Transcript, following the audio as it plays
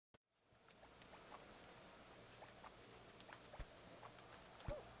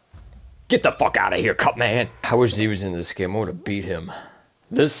Get the fuck out of here, Cup Man. I wish Z was in this game. I would have beat him.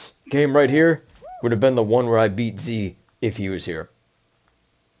 This game right here would have been the one where I beat Z if he was here.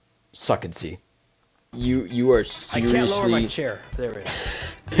 Suck it, Z. You are seriously... I can't lower my chair. There it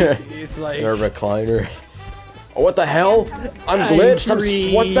is. It's like... a recliner. Oh, what the hell? I'm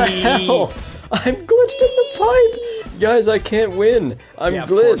glitched. What the hell? I'm glitched in the pipe. Guys, I can't win. I'm glitched. Of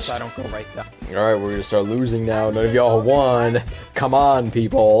course I don't go right down. Alright, we're gonna start losing now. None of y'all won. Come on,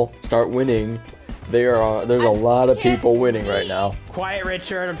 people. Start winning. There's a lot of people winning right now. Quiet,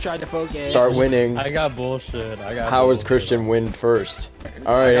 Richard. I'm trying to focus. Start winning. I got bullshit. How is Christian win first?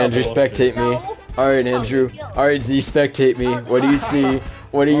 Alright, Andrew, spectate me. Alright, Andrew. Alright, Z, spectate me. What do you see?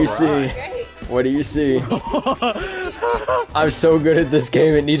 What do you see? What do you see? I'm so good at this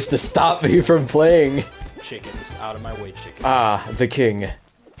game, it needs to stop me from playing. Chickens. Out of my way, chickens. Ah, the king.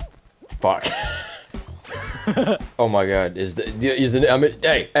 Fuck. Oh my god,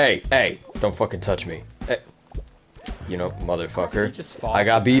 hey, don't fucking touch me. Hey. You know, motherfucker. I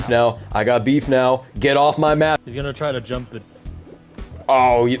got beef now. I got beef now. Get off my map. He's gonna try to jump it.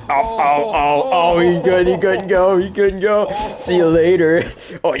 Oh, he couldn't go. See you later.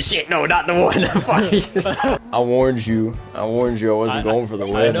 Oh shit, no, not the one. I warned you. I wasn't going for the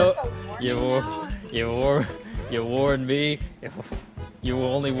win. I know. You warned me. You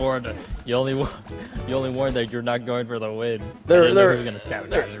only warned that you're not going for the win.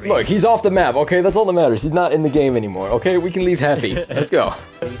 Look, he's off the map. Okay, that's all that matters. He's not in the game anymore. Okay, we can leave happy. Let's go.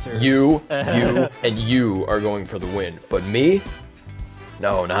 You, and you are going for the win, but me?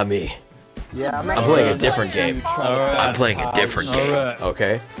 No, not me. Yeah, I'm playing a different game. Right. I'm playing a different game. Right.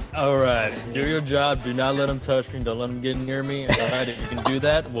 Okay. Alright, do your job. Do not let him touch me. Don't let him get near me. Alright, if you can do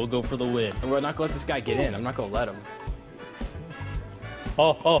that, we'll go for the win. We're not gonna let this guy get in. I'm not gonna let him.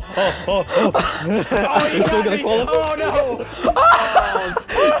 Oh, Oh, he's still gonna call him? Oh no!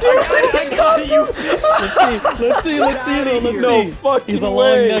 Let's see. No fucking He's a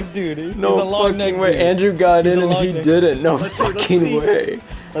way. long neck dude. He's No a long fucking neck way. dude. Andrew got in He's a and long he neck. didn't. No Let's see. fucking way.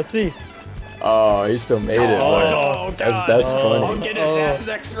 Let's see. Oh, he still made it. Oh, That's funny. I'll get it past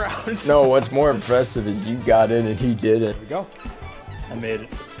next round. No, what's more impressive is you got in and he didn't. Here we go. I made it.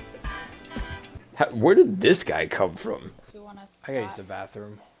 Where did this guy come from? I gotta use the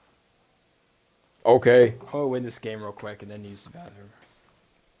bathroom. Okay. I'm gonna win this game real quick and then use the bathroom.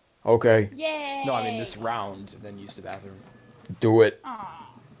 Okay. Yay! No, I mean this round and then use the bathroom. Do it. Aww.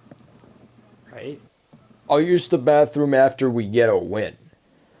 Right? I'll use the bathroom after we get a win.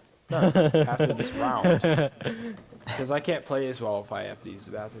 No, after this round. Because I can't play as well if I have to use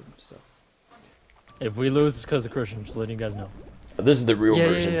the bathroom, so. If we lose, it's because of Christian. Just letting you guys know. This is the real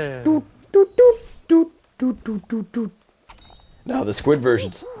version. Yeah. Now the squid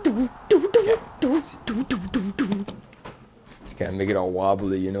versions. Just gotta make it all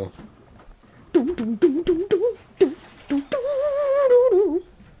wobbly, you know.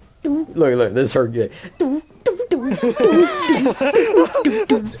 Look, this is her gay.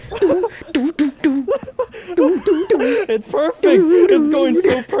 It's perfect. It's going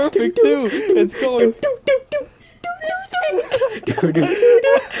so perfect too. It's going.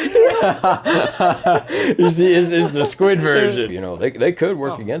 You see, it's the squid version. You know, they could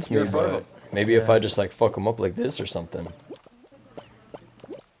work against me, but maybe if I just like fuck them up like this or something.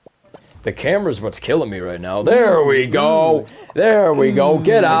 The camera's what's killing me right now. There we go. There we go.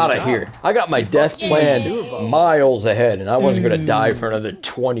 Get out of here. I got my death planned miles ahead, and I wasn't gonna die for another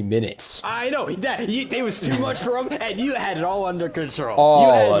 20 minutes. I know. It was too much for him, and you had it all under control. All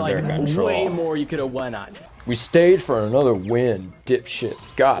you had under like control. way more you could have won on. We stayed for another win,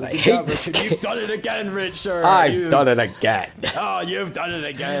 dipshit. God, I hate this game. You've done it again, Richard. I've done it again. Oh, you've done it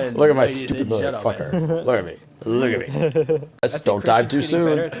again. Look at my Ladies stupid and gentlemen. motherfucker. Look at me. Look at me. Let's don't dive too Christian's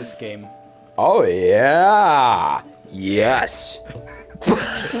getting better soon. at this game. Oh yeah. Yes.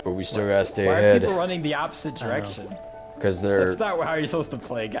 But we still gotta stay Why are ahead. people running the opposite direction? Because they're. That's not how you're supposed to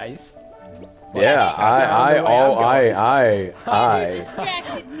play, guys. Yeah, I. You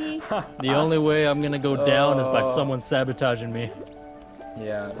distracted me. The only way I'm gonna go down is by someone sabotaging me.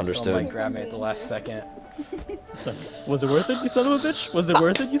 Yeah. Understood. Someone grab me at the last second. So, was it worth it, you son of a bitch? Was it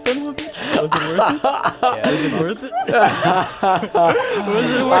worth it, you son of a bitch? Was it worth it? Yeah. Was it worth it? Was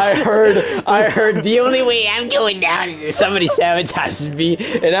it worth it? I heard the only way I'm going down is if somebody sabotages me,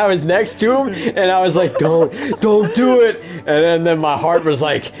 and I was next to him, and I was like, don't do it, and then my heart was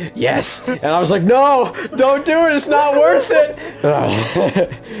like, yes, and I was like, no, don't do it, it's not worth it.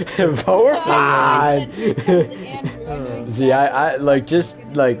 But we're fine. See, I like just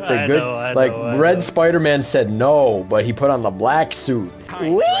like the good, like Red Spider-Man said no, but he put on the black suit.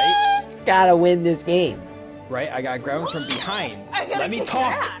 We gotta win this game. Right? I gotta grab him from behind. Let me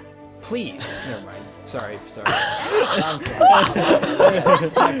talk. please. Never mind. Sorry. Dude,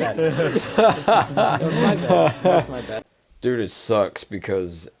 That's my bad. it sucks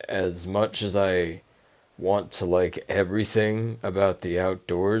because as much as I want to like everything about the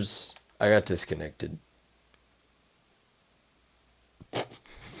outdoors, I got disconnected.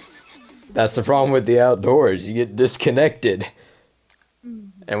 That's the problem with the outdoors. You get disconnected.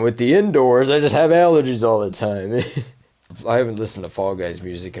 And with the indoors, I just have allergies all the time. I haven't listened to Fall Guys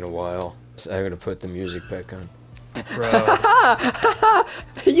music in a while. So I'm gonna put the music back on. Bro.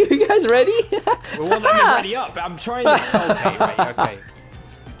 You guys ready? Well, let me ready up. I'm trying to. Okay, right,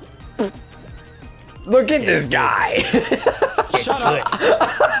 okay. Look at this guy. Shut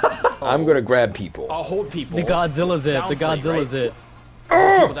up. I'm gonna grab people. I'll hold people. The Godzilla's it. Down The for you, Godzilla's right? it.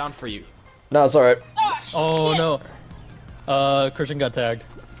 Hold people down for you. No, it's alright. Oh no. Christian got tagged.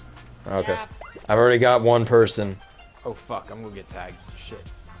 Okay. Yeah. I've already got one person. Oh fuck, I'm gonna get tagged. Shit.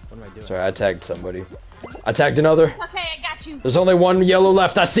 What am I doing? Sorry, I tagged somebody. I tagged another. Okay, I got you. There's only one yellow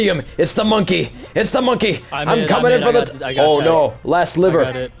left. I see him. It's the monkey. It's the monkey. I'm coming in for the. Oh no! Last I got liver.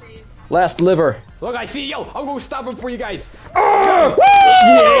 it. Last liver. Look, I see. Yo, I'll go stop him for you guys. Oh!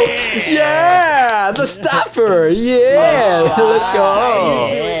 Yeah! The stopper. Yeah! Let's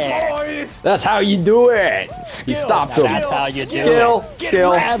go. Boys. That's how you do it. You stopped him. That's how you do Skill.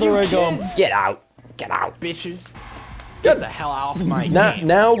 Skill. Gather them. Get out. Get out. Bitches. Get the hell off my game.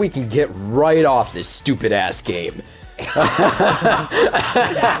 Now we can get right off this stupid ass game.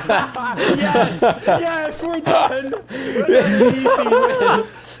 Yes, we're done.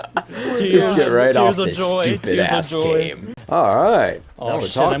 Tears, Get right off tears of this joy, stupid tears of ass joy. game. Alright. Oh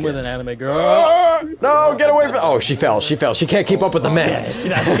shit, I'm with an anime girl. No, get away from. Oh, she fell. She fell. She can't keep up with the men. Good. She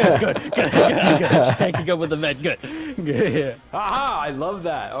can't keep up with the men. Good. Yeah. Aha, I love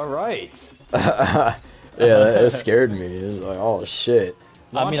that. All right. Yeah, that scared me. It was like, oh shit.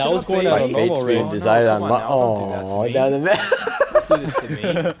 I mean, I Launch was it going up, at a My baby. fate's normal being rate. decided come on on my. now, don't do that to Oh, me. down the man. Don't do this to me.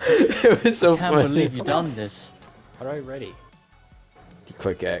 It was so I can't funny. believe you done this. How do I ready? You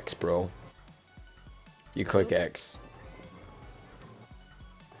click X, bro. You click X.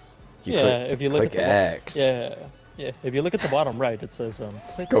 You Yeah, click, if you look click at the X. Yeah. If you look at the bottom right, it says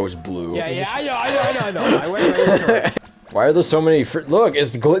click. Goes blue. Yeah, I know. I went right into it. Why are there so many? Look,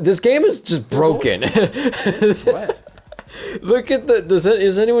 this game is just broken. What? Look at the.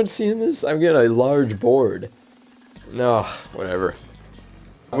 Is anyone seeing this? I'm getting a large board. No, whatever.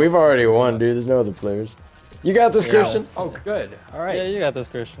 We've already won, dude. There's no other players. You got this, Christian. Oh, good. All right. Yeah, you got this,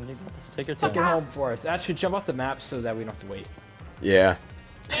 Christian. You got this. Take your Take it time. home for us. Actually, jump off the map so that we don't have to wait. Yeah.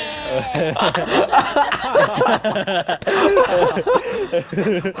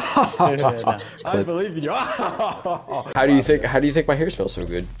 I believe in you. How do you think my hair smells so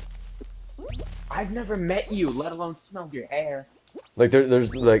good? I've never met you, let alone smelled your hair. Like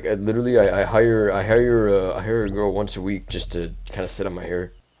there's like literally I hire a girl once a week just to kind of sit on my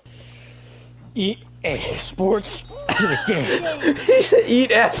hair. EA Sports to the game. He said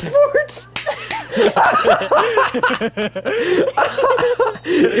eat ass sports.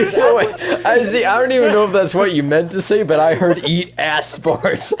 You know what? I don't even know if that's what you meant to say, but I heard eat ass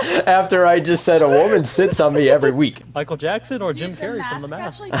sports after I just said a woman sits on me every week. Michael Jackson or Jim Dude, Carrey from The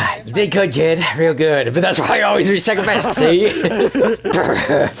Mask? actually You did good, kid. Real good. But that's why I always read second best, see?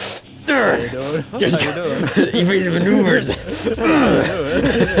 How you doing? Evasive maneuvers.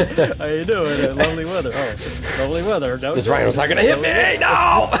 How you doing? Lovely weather. Oh, lovely weather. Don't This rhino's not gonna hit me.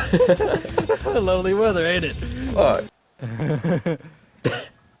 No! Lovely weather, ain't it? Fuck.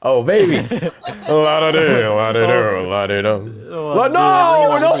 Oh, baby. La-da-doo, la-da-doo, la-da-doo.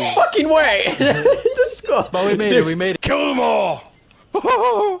 No! No fucking way! Let's go. But we made it. We made it. Kill them all!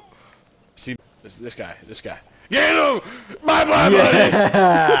 See, this guy. Get him! Bye, buddy!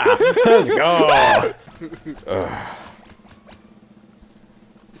 Yeah! Let's go!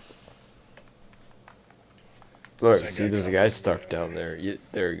 Look, see, there's a guy stuck down there.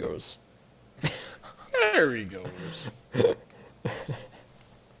 There he goes. There he goes.